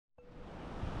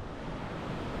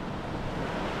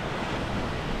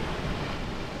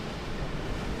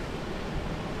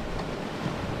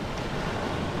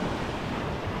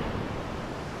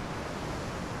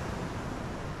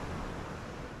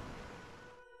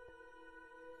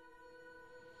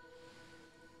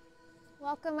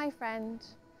Welcome, my friend.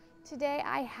 Today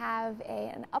I have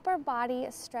an upper body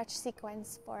stretch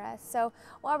sequence for us. So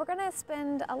while we're going to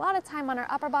spend a lot of time on our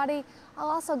upper body, I'll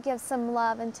also give some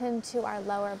love and tend to our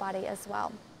lower body as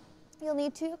well. You'll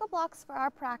need 2 yoga blocks for our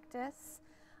practice,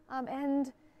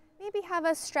 and maybe have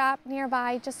a strap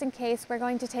nearby just in case. We're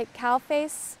going to take cow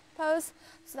face pose,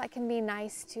 so that can be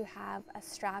nice to have a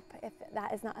strap if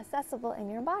that is not accessible in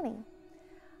your body.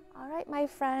 All right, my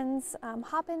friends,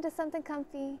 hop into something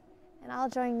comfy and I'll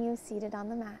join you seated on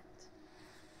the mat.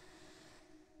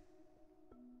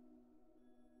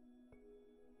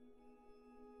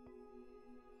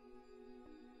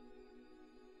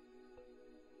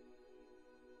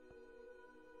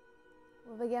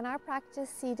 We'll begin our practice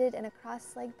seated in a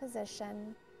cross-legged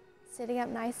position, sitting up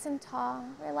nice and tall,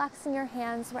 relaxing your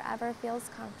hands wherever feels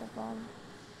comfortable.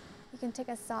 You can take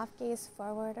a soft gaze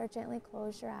forward or gently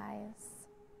close your eyes.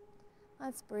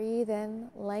 Let's breathe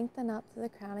in, lengthen up to the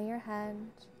crown of your head.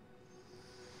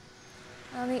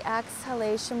 On the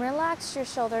exhalation, relax your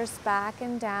shoulders back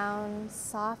and down,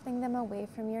 softening them away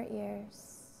from your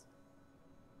ears.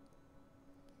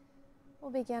 We'll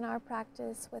begin our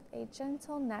practice with a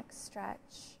gentle neck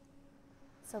stretch.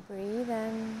 So breathe in.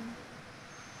 And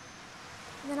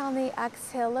then on the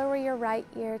exhale, lower your right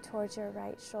ear towards your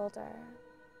right shoulder.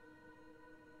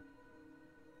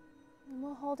 And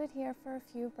we'll hold it here for a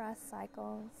few breath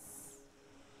cycles.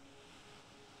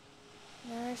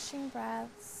 Nourishing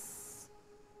breaths,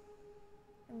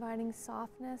 inviting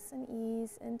softness and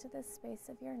ease into the space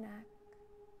of your neck.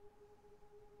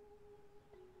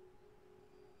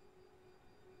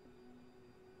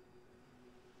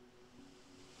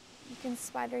 You can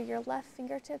spider your left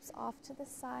fingertips off to the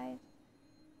side.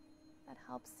 That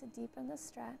helps to deepen the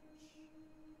stretch.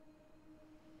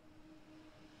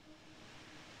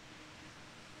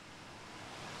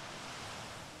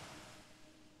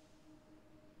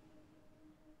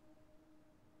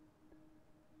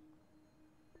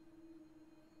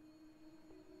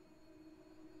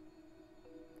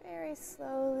 Very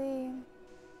slowly,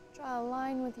 draw a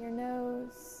line with your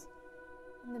nose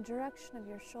in the direction of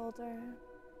your shoulder,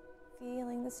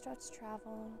 feeling the stretch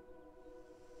travel.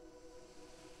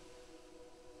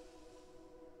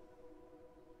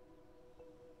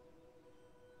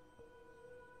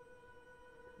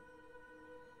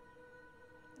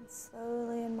 And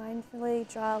slowly and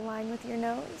mindfully draw a line with your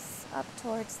nose up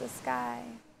towards the sky.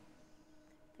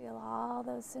 Feel all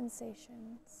those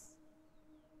sensations.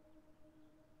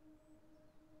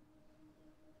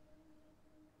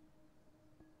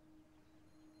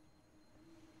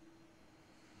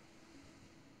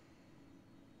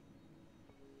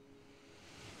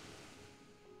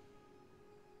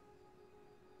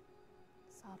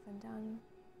 Soften down.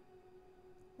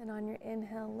 Then on your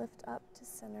inhale, lift up to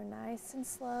center nice and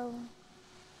slow.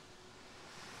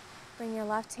 Bring your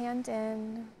left hand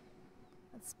in.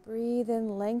 Let's breathe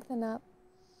in, lengthen up.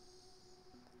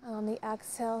 And on the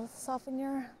exhale, soften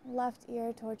your left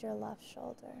ear towards your left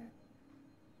shoulder.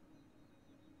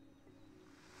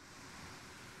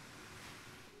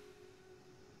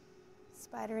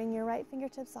 Spidering your right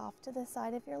fingertips off to the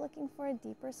side if you're looking for a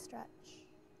deeper stretch.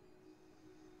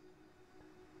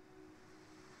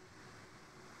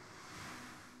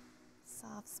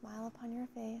 Soft smile upon your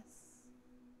face.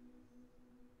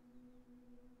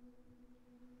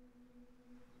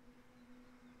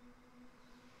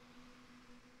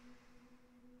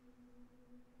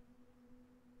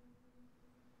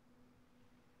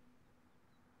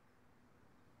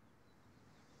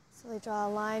 Slowly draw a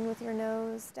line with your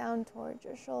nose down towards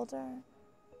your shoulder.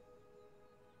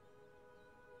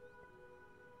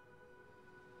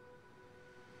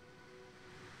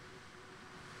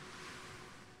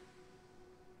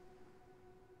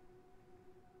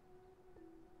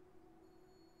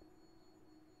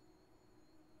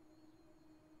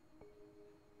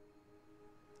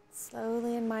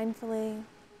 Slowly and mindfully,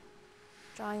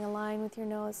 drawing a line with your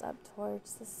nose up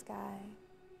towards the sky.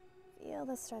 Feel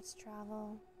the stretch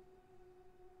travel,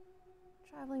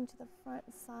 traveling to the front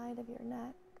side of your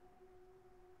neck.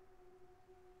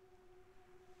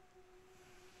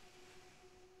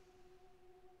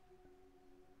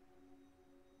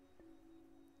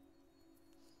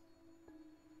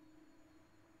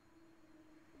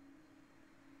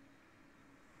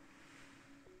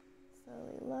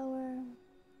 Slowly lower.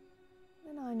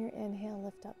 And on your inhale,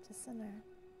 lift up to center.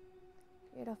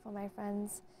 Beautiful, my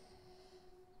friends.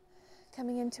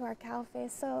 Coming into our cow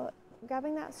face. So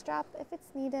grabbing that strap if it's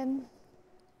needed.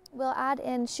 We'll add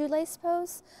in shoelace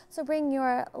pose. So bring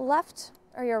your left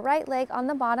or your right leg on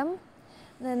the bottom.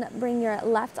 Then bring your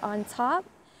left on top.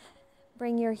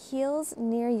 Bring your heels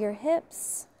near your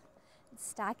hips.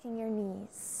 Stacking your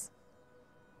knees.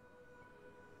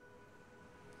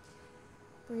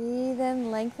 Breathe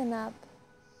in, lengthen up.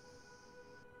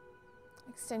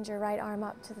 Extend your right arm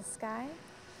up to the sky.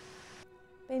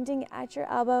 Bending at your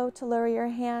elbow to lower your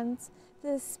hands to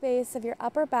the space of your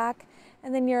upper back,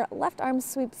 and then your left arm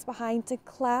sweeps behind to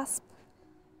clasp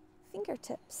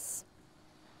fingertips.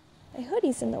 My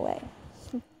hoodie's in the way.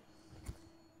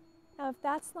 Now, if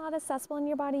that's not accessible in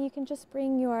your body, you can just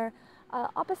bring your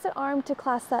opposite arm to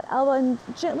clasp that elbow and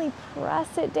gently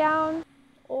press it down,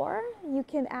 or you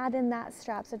can add in that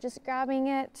strap. So just grabbing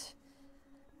it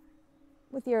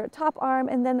with your top arm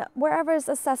and then wherever is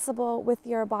accessible with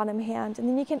your bottom hand. And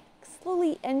then you can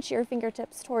slowly inch your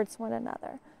fingertips towards one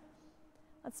another.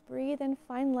 Let's breathe and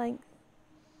find length.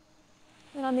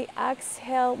 And on the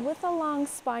exhale, with a long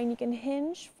spine, you can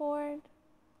hinge forward,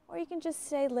 or you can just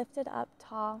stay lifted up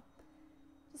tall.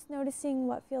 Just noticing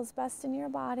what feels best in your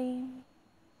body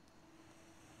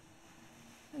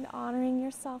and honoring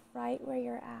yourself right where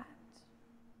you're at.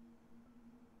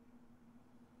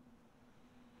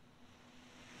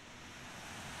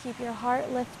 Keep your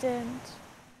heart lifted,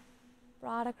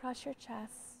 broad across your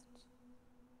chest.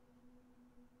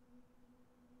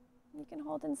 You can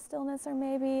hold in stillness, or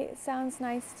maybe it sounds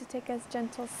nice to take a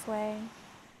gentle sway.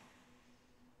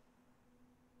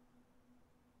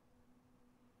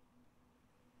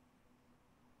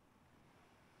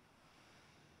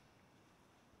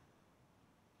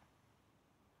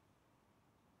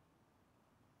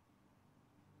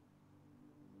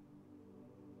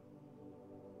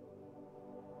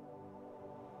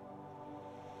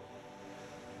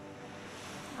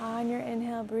 On your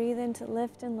inhale, breathe in to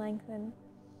lift and lengthen.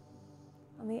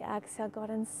 On the exhale, go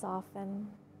ahead and soften.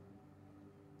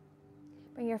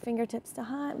 Bring your fingertips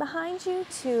behind you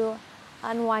to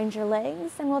unwind your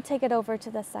legs, and we'll take it over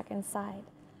to the second side.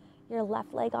 Your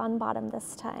left leg on bottom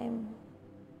this time.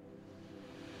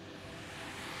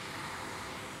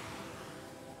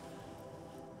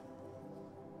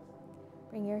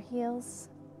 Bring your heels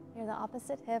near the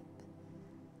opposite hip,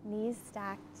 knees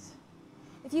stacked.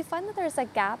 If you find that there's a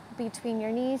gap between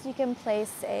your knees, you can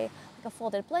place a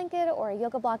folded blanket or a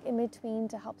yoga block in between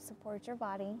to help support your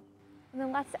body. And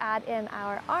then let's add in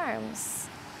our arms.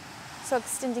 So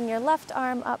extending your left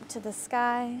arm up to the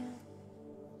sky,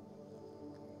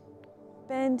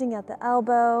 bending at the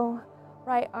elbow,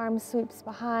 right arm sweeps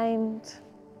behind.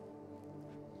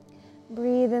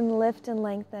 Breathe in, lift and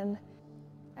lengthen.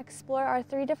 Explore our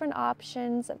 3 different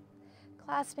options of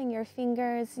clasping your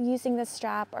fingers, using the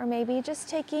strap, or maybe just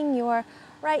taking your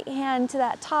right hand to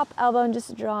that top elbow and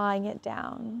just drawing it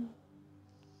down.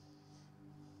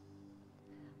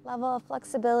 Level of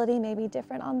flexibility may be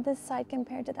different on this side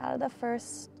compared to that of the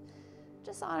first.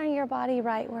 Just honoring your body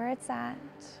right where it's at.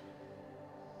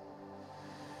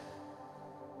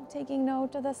 Taking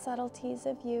note of the subtleties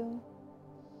of you.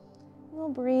 We'll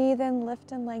breathe and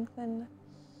lift and lengthen.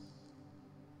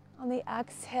 On the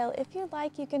exhale, if you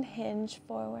like, you can hinge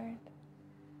forward,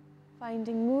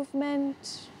 finding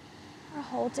movement or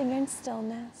holding in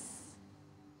stillness.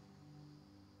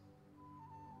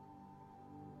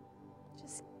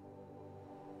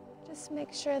 Just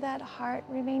make sure that heart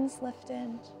remains lifted.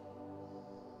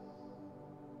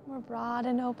 We're broad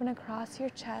and open across your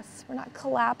chest. We're not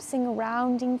collapsing,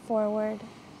 rounding forward.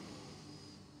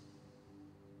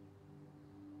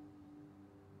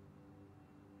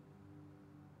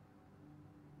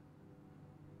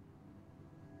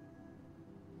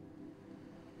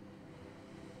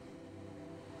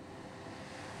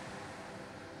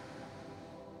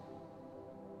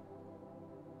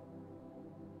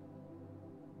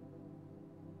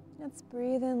 Let's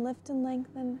breathe in, lift and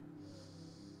lengthen.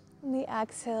 On the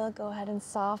exhale, go ahead and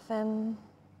soften,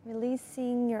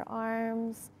 releasing your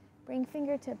arms. Bring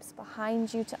fingertips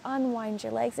behind you to unwind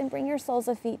your legs and bring your soles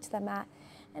of feet to the mat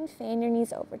and fan your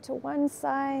knees over to one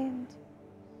side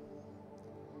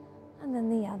and then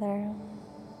the other.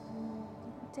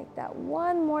 Take that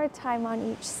one more time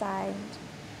on each side.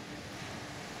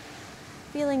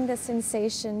 Feeling the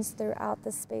sensations throughout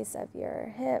the space of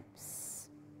your hips.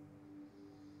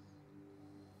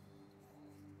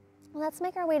 Let's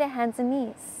make our way to hands and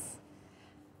knees.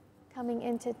 Coming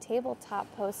into tabletop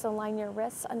pose, so line your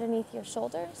wrists underneath your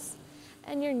shoulders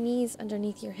and your knees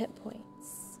underneath your hip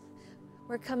points.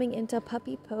 We're coming into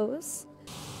puppy pose.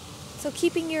 So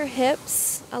keeping your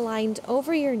hips aligned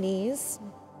over your knees,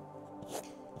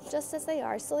 just as they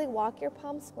are, slowly walk your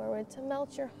palms forward to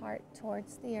melt your heart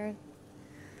towards the earth.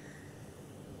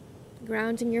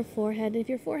 Grounding your forehead. If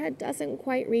your forehead doesn't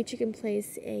quite reach, you can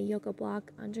place a yoga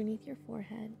block underneath your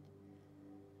forehead.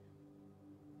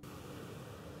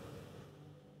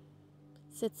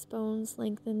 Sits bones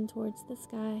lengthen towards the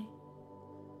sky.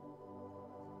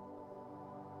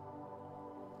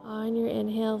 On your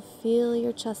inhale, feel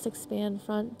your chest expand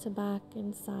front to back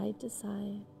and side to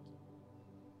side.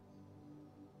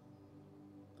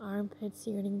 Armpits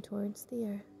yearning towards the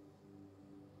earth.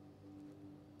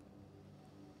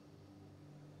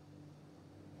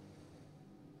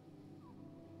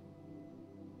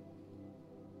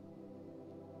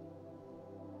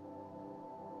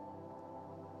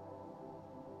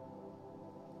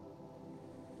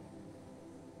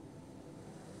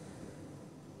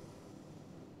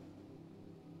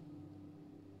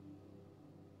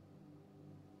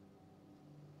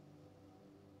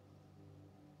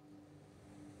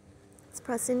 Let's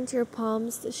press into your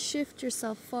palms to shift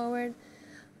yourself forward,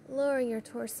 lowering your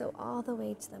torso all the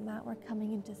way to the mat. We're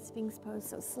coming into Sphinx pose,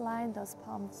 so slide those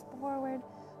palms forward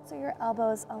so your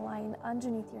elbows align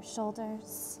underneath your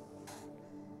shoulders.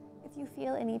 If you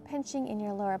feel any pinching in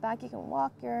your lower back, you can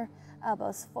walk your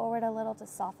elbows forward a little to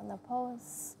soften the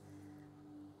pose.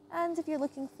 And if you're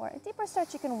looking for a deeper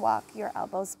stretch, you can walk your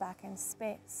elbows back in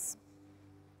space.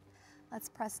 Let's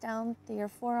press down through your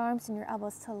forearms and your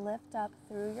elbows to lift up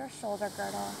through your shoulder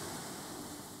girdle.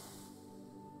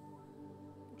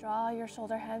 Draw your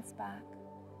shoulder heads back,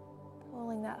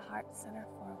 pulling that heart center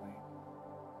forward.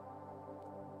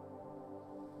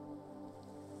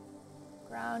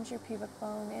 Ground your pubic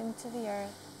bone into the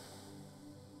earth,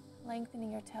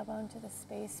 lengthening your tailbone to the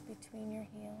space between your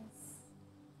heels.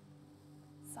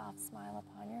 Soft smile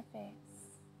upon your face.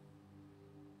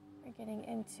 We're getting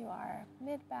into our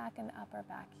mid-back and upper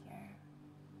back here.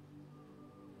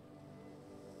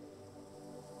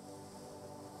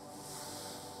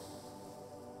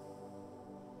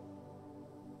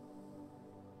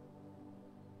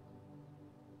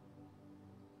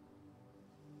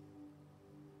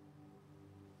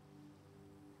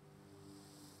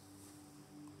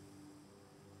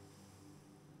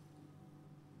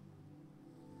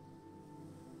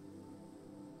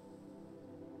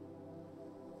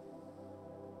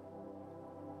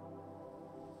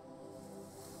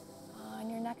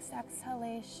 Next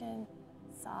exhalation,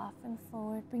 soften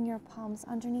forward. Bring your palms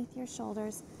underneath your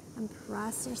shoulders and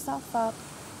press yourself up.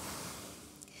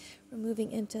 We're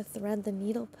moving into thread the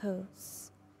needle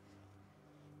pose.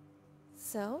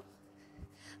 So,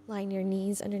 line your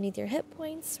knees underneath your hip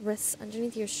points, wrists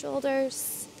underneath your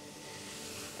shoulders.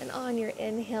 And on your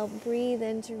inhale, breathe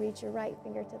in to reach your right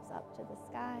fingertips up to the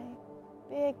sky.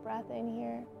 Big breath in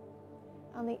here.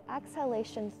 On the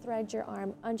exhalation, thread your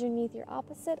arm underneath your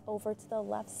opposite over to the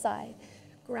left side,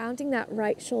 grounding that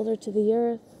right shoulder to the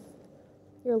earth.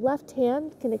 Your left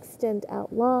hand can extend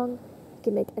out long. You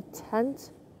can make a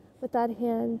tent with that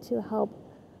hand to help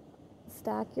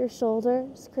stack your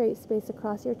shoulders, create space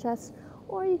across your chest,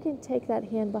 or you can take that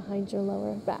hand behind your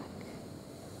lower back.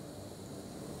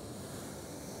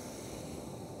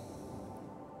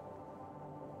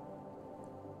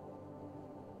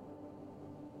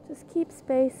 Just keep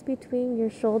space between your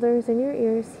shoulders and your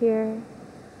ears here.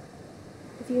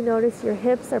 If you notice your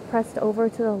hips are pressed over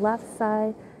to the left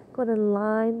side, go ahead and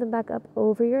line them back up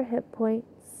over your hip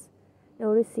points,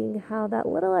 noticing how that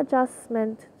little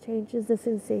adjustment changes the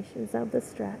sensations of the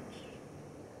stretch.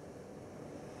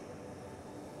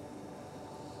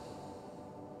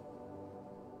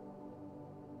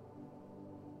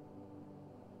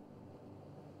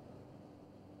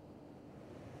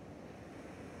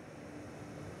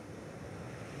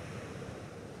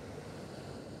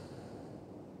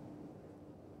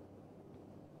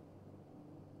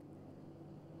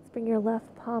 Bring your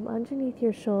left palm underneath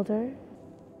your shoulder.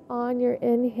 On your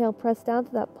inhale, press down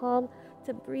to that palm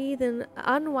to breathe and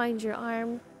unwind your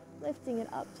arm, lifting it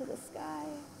up to the sky.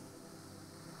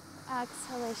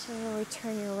 Exhalation, you'll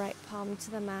return your right palm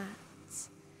to the mat.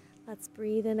 Let's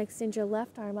breathe in, extend your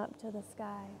left arm up to the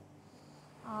sky.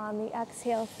 On the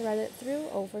exhale, thread it through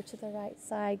over to the right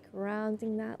side,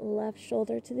 grounding that left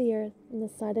shoulder to the earth and the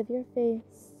side of your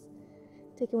face.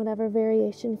 Taking whatever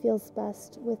variation feels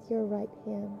best with your right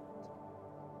hand.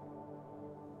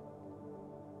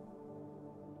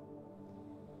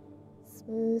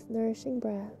 Smooth, nourishing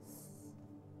breaths.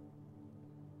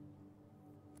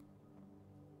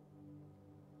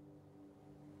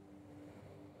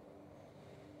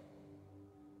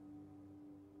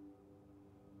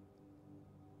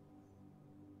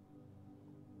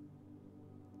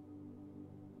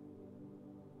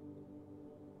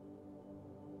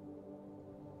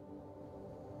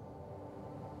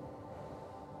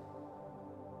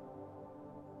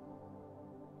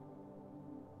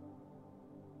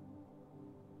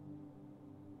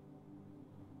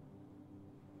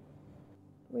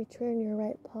 Return your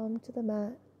right palm to the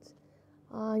mat.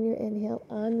 On your inhale,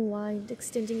 unwind,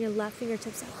 extending your left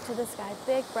fingertips up to the sky.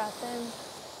 Big breath in.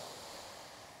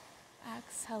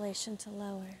 exhalation to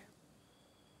lower.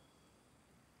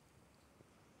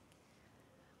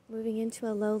 Moving into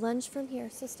a low lunge from here,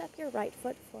 so step your right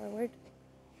foot forward.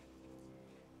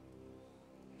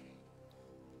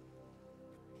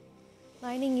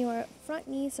 Lining your front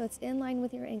knee so it's in line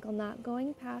with your ankle, not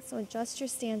going past, so adjust your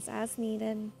stance as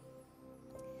needed.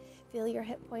 Feel your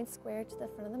hip points square to the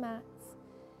front of the mat.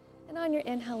 And on your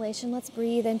inhalation, let's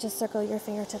breathe in to circle your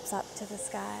fingertips up to the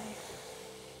sky.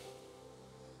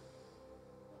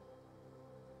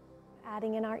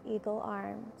 Adding in our eagle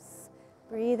arms.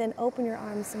 Breathe in, open your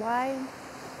arms wide,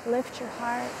 lift your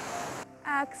heart.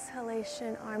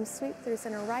 Exhalation, arms sweep through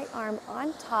center, right arm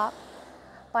on top.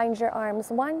 Bind your arms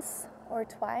once or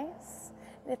twice.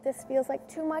 And if this feels like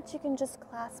too much, you can just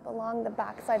clasp along the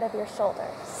backside of your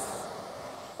shoulders.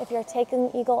 If you're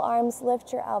taking eagle arms,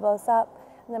 lift your elbows up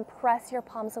and then press your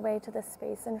palms away to the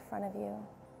space in front of you.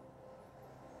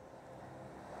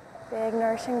 Big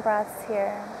nourishing breaths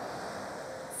here.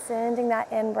 Sending that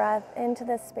in-breath into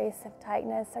the space of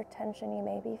tightness or tension you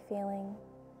may be feeling.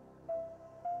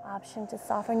 Option to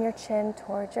soften your chin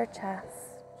towards your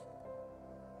chest.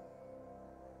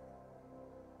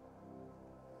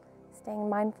 Staying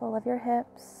mindful of your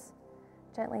hips,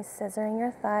 gently scissoring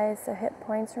your thighs so hip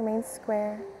points remain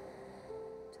square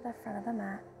to the front of the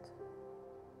mat.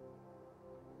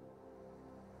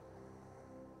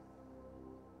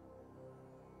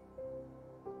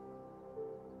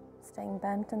 Staying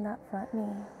bent in that front knee.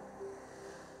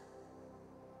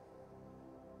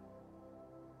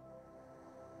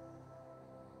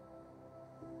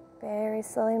 Very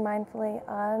slowly, mindfully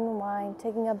unwind,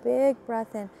 taking a big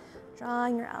breath in,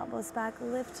 drawing your elbows back,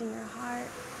 lifting your heart.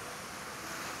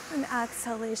 And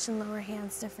exhalation, lower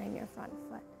hands to frame your front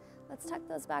foot. Let's tuck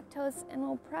those back toes and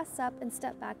we'll press up and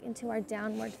step back into our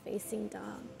downward facing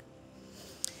dog.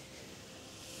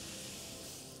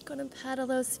 Gonna pedal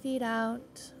those feet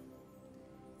out.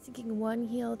 Sinking one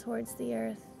heel towards the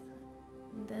earth,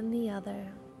 and then the other.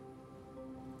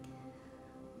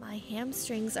 My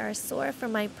hamstrings are sore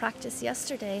from my practice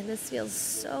yesterday, and this feels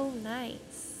so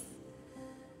nice.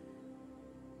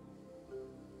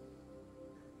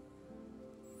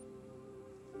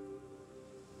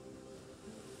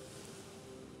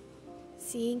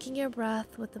 Syncing your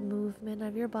breath with the movement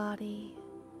of your body.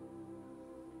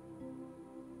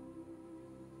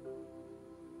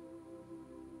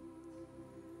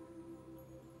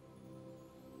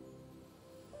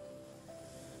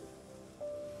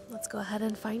 Let's go ahead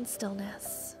and find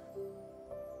stillness.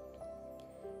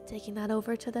 Taking that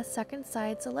over to the second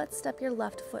side, so let's step your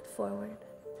left foot forward.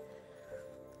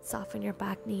 Soften your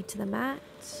back knee to the mat.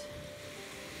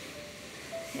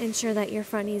 Ensure that your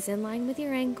front knee is in line with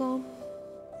your ankle.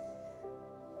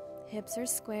 Hips are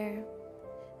square.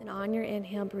 And on your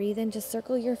inhale, breathe in, just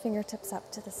circle your fingertips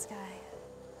up to the sky.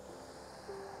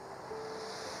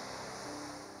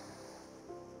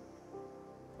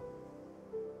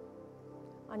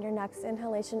 On your next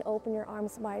inhalation, open your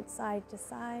arms wide side to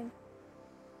side.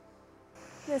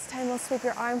 This time we'll sweep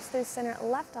your arms through center,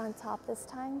 left on top this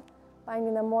time,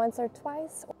 binding them once or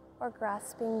twice, or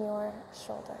grasping your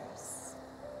shoulders.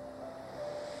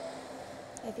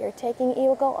 If you're taking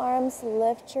eagle arms,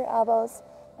 lift your elbows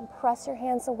and press your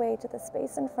hands away to the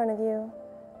space in front of you.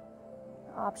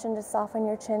 Option to soften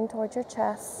your chin towards your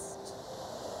chest.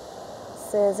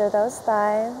 Scissor those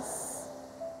thighs.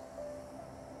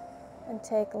 And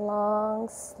take long,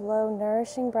 slow,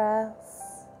 nourishing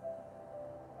breaths,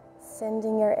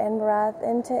 sending your in-breath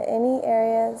into any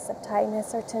areas of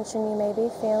tightness or tension you may be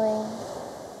feeling.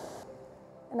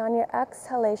 And on your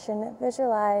exhalation,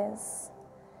 visualize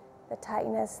the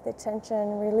tightness, the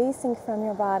tension releasing from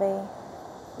your body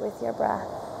with your breath.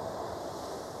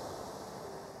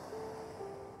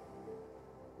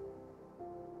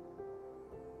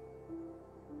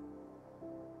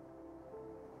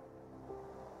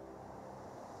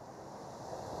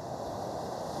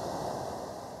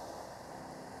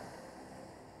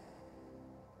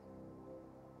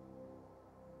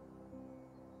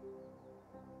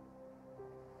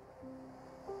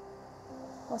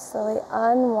 We'll slowly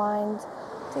unwind,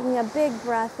 taking a big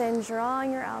breath in,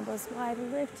 drawing your elbows wide,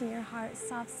 lifting your heart,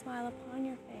 soft smile upon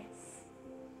your face.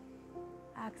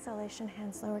 Exhalation,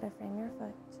 hands lower to frame your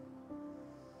foot.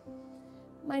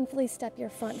 Mindfully step your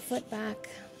front foot back,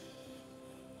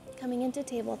 coming into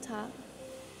tabletop.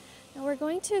 Now we're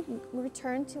going to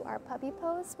return to our puppy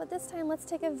pose, but this time let's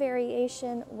take a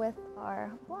variation with our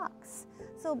blocks.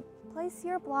 So place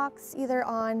your blocks either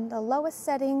on the lowest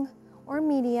setting or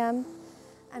medium,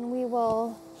 and we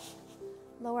will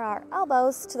lower our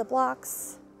elbows to the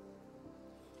blocks.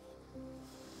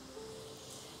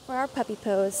 for our puppy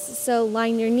pose. So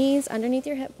line your knees underneath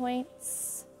your hip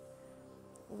points.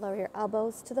 Lower your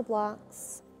elbows to the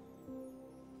blocks.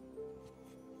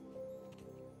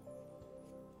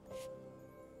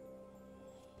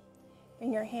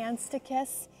 Bring your hands to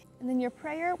kiss, and then your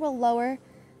prayer will lower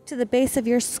to the base of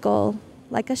your skull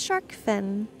like a shark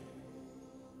fin.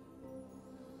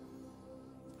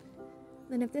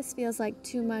 Then if this feels like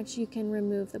too much, you can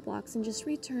remove the blocks and just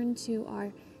return to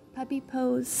our puppy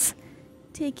pose,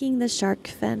 taking the shark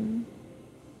fin.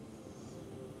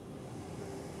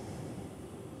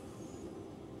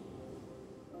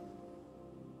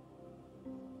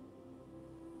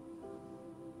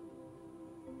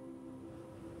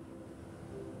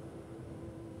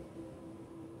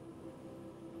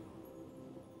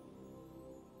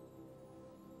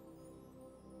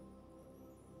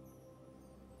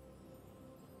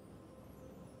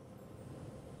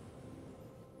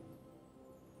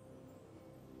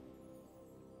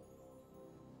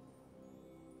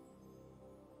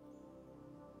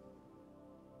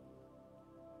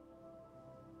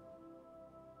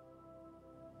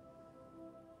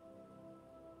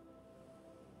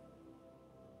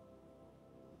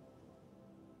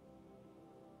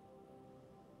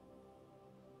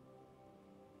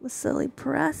 We'll slowly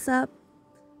press up,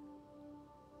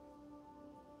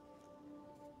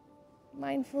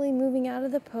 mindfully moving out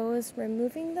of the pose,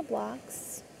 removing the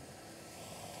blocks.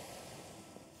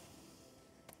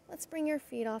 Let's bring your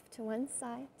feet off to one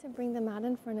side to bring them out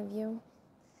in front of you.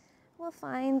 We'll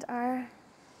find our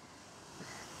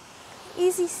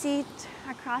easy seat,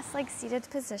 our cross-legged seated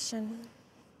position.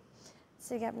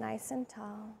 So you get nice and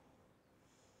tall.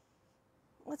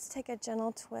 Let's take a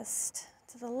gentle twist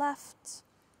to the left,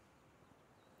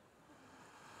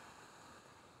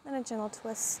 then a gentle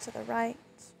twist to the right,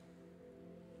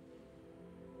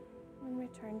 and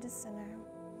return to center.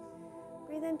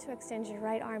 Breathe in to extend your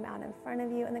right arm out in front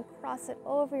of you and then cross it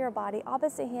over your body.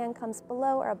 Opposite hand comes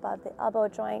below or above the elbow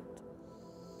joint,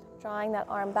 drawing that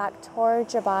arm back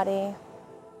towards your body,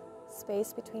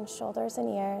 space between shoulders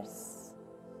and ears.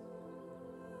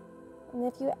 And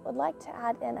if you would like to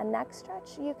add in a neck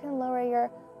stretch, you can lower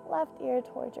your left ear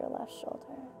towards your left shoulder.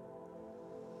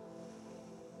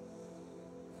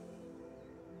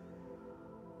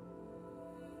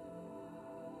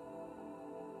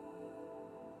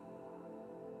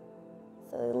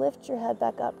 So lift your head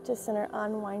back up to center,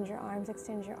 unwind your arms,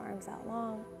 extend your arms out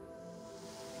long.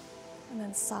 And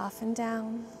then soften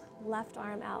down, left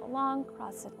arm out long,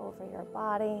 cross it over your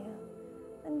body.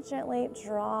 And gently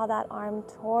draw that arm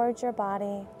towards your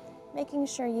body, making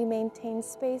sure you maintain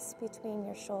space between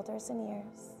your shoulders and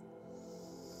ears.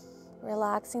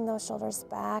 Relaxing those shoulders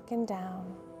back and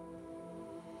down.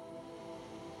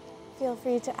 Feel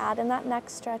free to add in that neck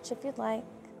stretch if you'd like,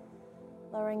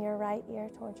 lowering your right ear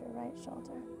towards your right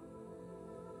shoulder.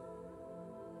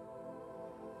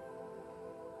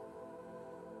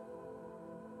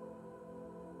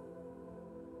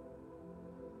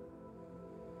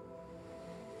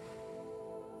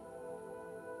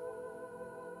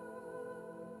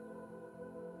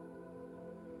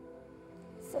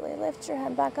 Slowly lift your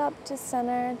head back up to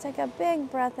center and take a big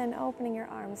breath in, opening your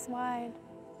arms wide.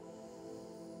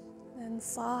 Then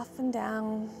soften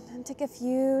down and take a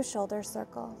few shoulder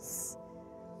circles.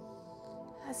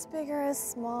 As big or as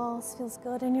small feels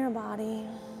good in your body,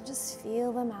 just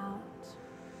feel them out.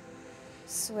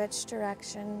 Switch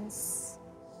directions.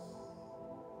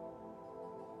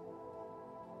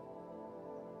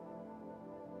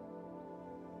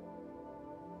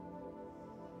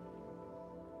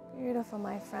 Beautiful,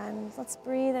 my friends. Let's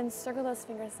breathe and circle those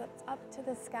fingertips up to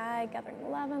the sky, gathering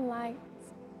love and light.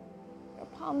 Your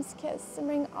palms kiss and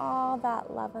bring all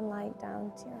that love and light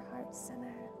down to your heart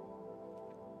center.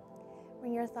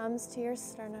 Bring your thumbs to your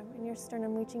sternum and your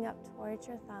sternum reaching up towards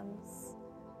your thumbs.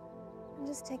 And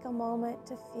just take a moment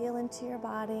to feel into your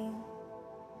body,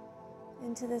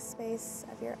 into the space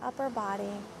of your upper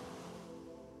body,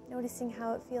 noticing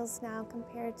how it feels now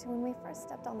compared to when we first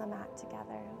stepped on the mat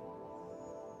together.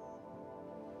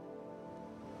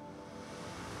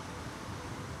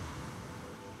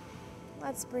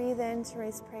 Let's breathe in to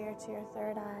raise prayer to your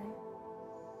third eye.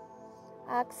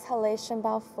 Exhalation,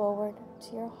 bow forward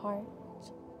to your heart.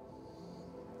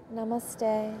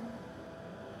 Namaste.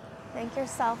 Thank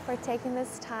yourself for taking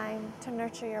this time to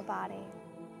nurture your body.